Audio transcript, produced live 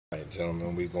All right,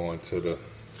 gentlemen, we going to the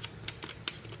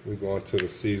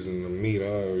season of meat.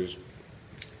 I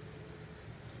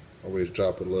always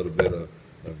drop a little bit of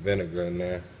vinegar in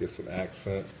there, get some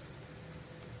accent.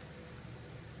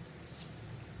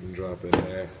 And drop in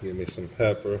there, give me some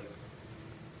pepper.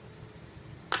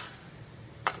 I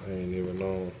ain't even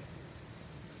know,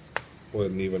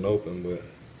 wasn't even open, but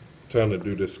I'm trying to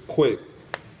do this quick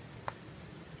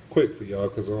for y'all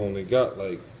because I only got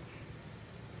like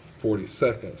 40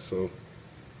 seconds, so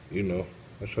you know,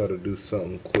 I try to do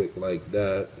something quick like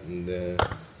that, and then,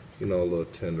 you know, a little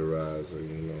tenderizer,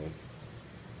 you know,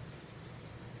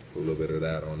 a little bit of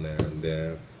that on there, and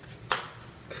then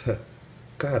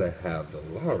gotta have the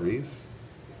lorries.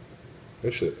 They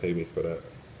should pay me for that.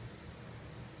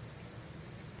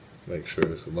 Make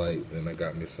sure it's light. Then I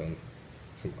got me some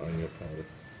onion powder.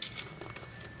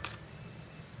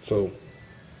 So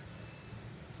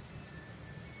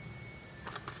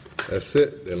that's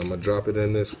it. Then I'm gonna drop it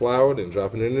in this flour, then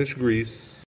drop it in this grease.